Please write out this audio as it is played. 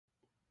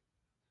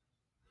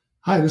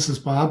Hi, this is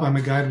Bob. I'm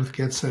a guide with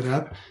Get Set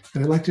Up,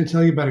 and I'd like to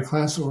tell you about a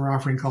class that we're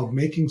offering called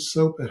Making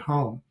Soap at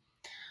Home.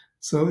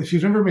 So, if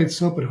you've never made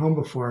soap at home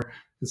before,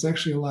 it's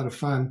actually a lot of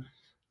fun.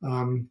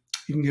 You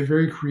can get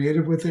very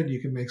creative with it. You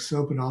can make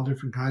soap in all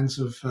different kinds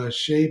of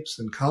shapes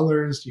and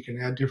colors. You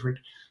can add different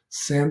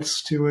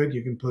scents to it.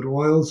 You can put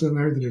oils in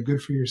there that are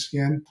good for your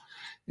skin,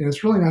 and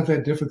it's really not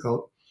that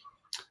difficult.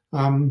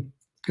 Um,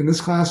 in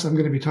this class, I'm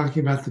going to be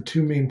talking about the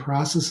two main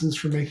processes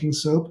for making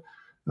soap.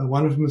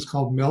 One of them is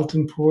called melt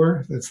and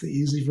pour. That's the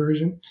easy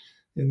version.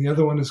 And the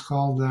other one is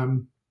called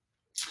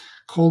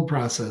cold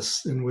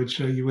process, in which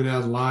you would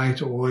add lye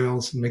to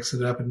oils and mix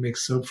it up and make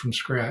soap from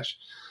scratch.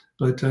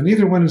 But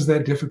neither one is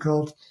that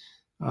difficult,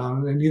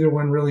 and neither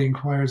one really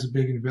requires a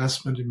big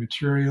investment in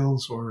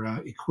materials or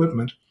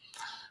equipment.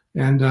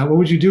 And what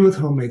would you do with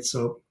homemade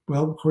soap?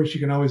 Well, of course, you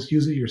can always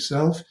use it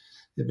yourself.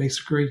 It makes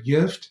a great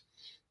gift.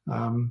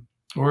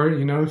 Or,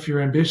 if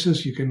you're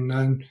ambitious, you can,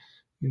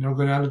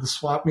 go down to the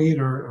swap meet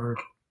or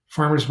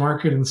farmer's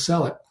market and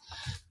sell it.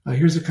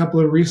 Here's a couple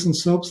of recent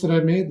soaps that I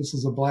made. This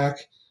is a black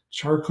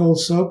charcoal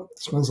soap. It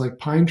smells like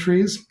pine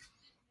trees.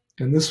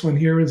 And this one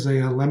here is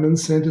a lemon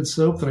scented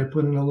soap that I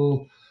put in a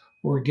little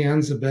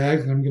organza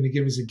bag that I'm going to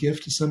give as a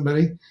gift to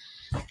somebody.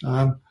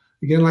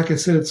 Again, like I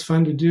said, it's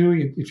fun to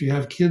do. If you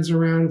have kids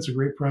around, it's a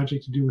great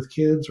project to do with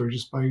kids or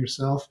just by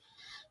yourself.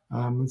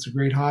 It's a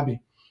great hobby.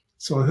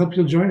 So I hope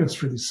you'll join us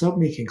for the soap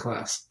making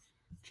class.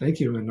 Thank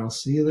you, and I'll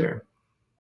see you there.